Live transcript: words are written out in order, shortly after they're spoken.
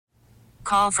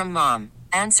call from mom.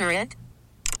 Answer it.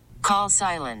 Call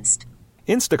silenced.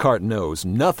 Instacart knows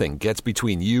nothing gets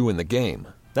between you and the game.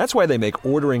 That's why they make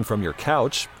ordering from your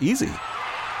couch easy.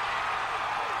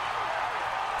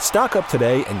 Stock up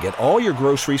today and get all your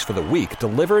groceries for the week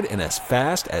delivered in as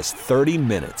fast as 30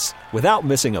 minutes without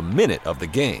missing a minute of the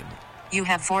game. You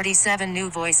have 47 new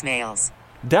voicemails.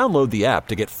 Download the app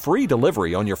to get free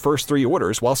delivery on your first 3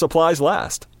 orders while supplies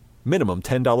last. Minimum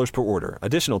 $10 per order.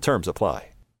 Additional terms apply.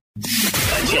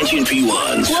 Attention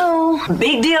P1s. Whoa,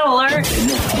 big deal alert. And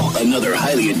now, another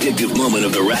highly addictive moment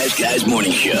of the Rise Guys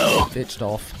Morning Show. Itched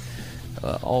off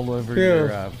all over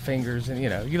your fingers, and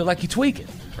you look like you tweaking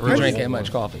or drinking that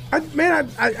much coffee.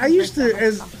 I used to,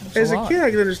 as a kid,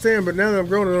 I could understand, but now that I'm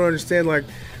grown, I don't understand. Like,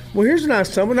 well, here's a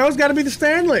nice tumbler. Now it's got to be the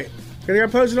Stanley. They got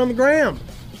to post it on the gram.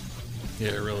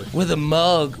 Yeah, really. With a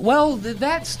mug. Well,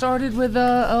 that started with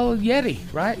Yeti,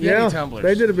 right? Yeah, Yeti tumblers.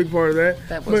 They did a big part of that.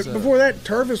 That was, but before that,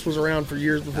 Tervis was around for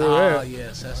years before that. Oh,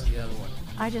 yes, that's the other one.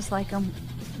 I just like them,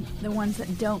 the ones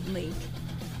that don't leak.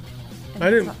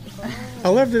 And I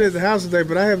left it at the house today,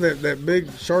 but I have that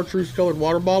big chartreuse-colored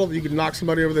water bottle that you can knock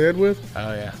somebody over the head with.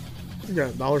 Oh, yeah. You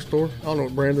got a dollar store. I don't know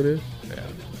what brand it is. Yeah.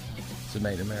 Is it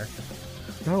made in America?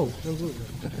 No, absolutely.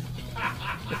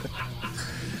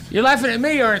 You're laughing at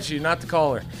me, aren't you? Not the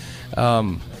caller.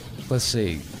 Let's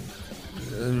see.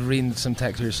 Reading some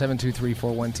text here.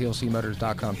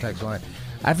 72341TLCmotors.com text line.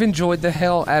 I've enjoyed the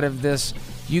hell out of this.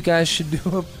 You guys should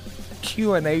do a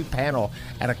Q&A panel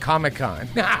at a Comic-Con.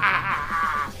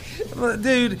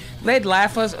 Dude, they'd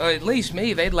laugh us, or at least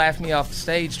me, they'd laugh me off the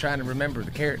stage trying to remember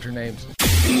the character names.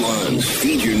 P1s,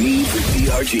 feed your need for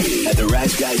DRG at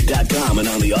theriseguys.com and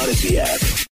on the Odyssey app.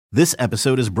 This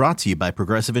episode is brought to you by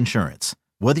Progressive Insurance.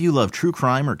 Whether you love true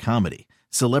crime or comedy,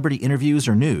 celebrity interviews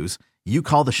or news, you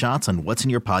call the shots on what's in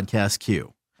your podcast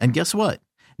queue. And guess what?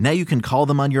 Now you can call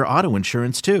them on your auto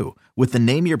insurance too with the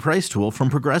Name Your Price tool from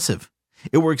Progressive.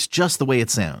 It works just the way it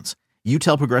sounds. You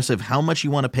tell Progressive how much you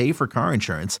want to pay for car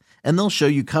insurance, and they'll show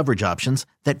you coverage options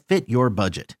that fit your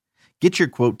budget. Get your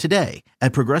quote today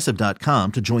at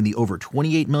Progressive.com to join the over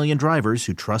 28 million drivers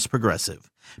who trust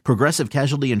Progressive. Progressive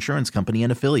Casualty Insurance Company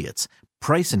and Affiliates.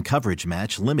 Price and coverage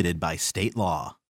match limited by state law.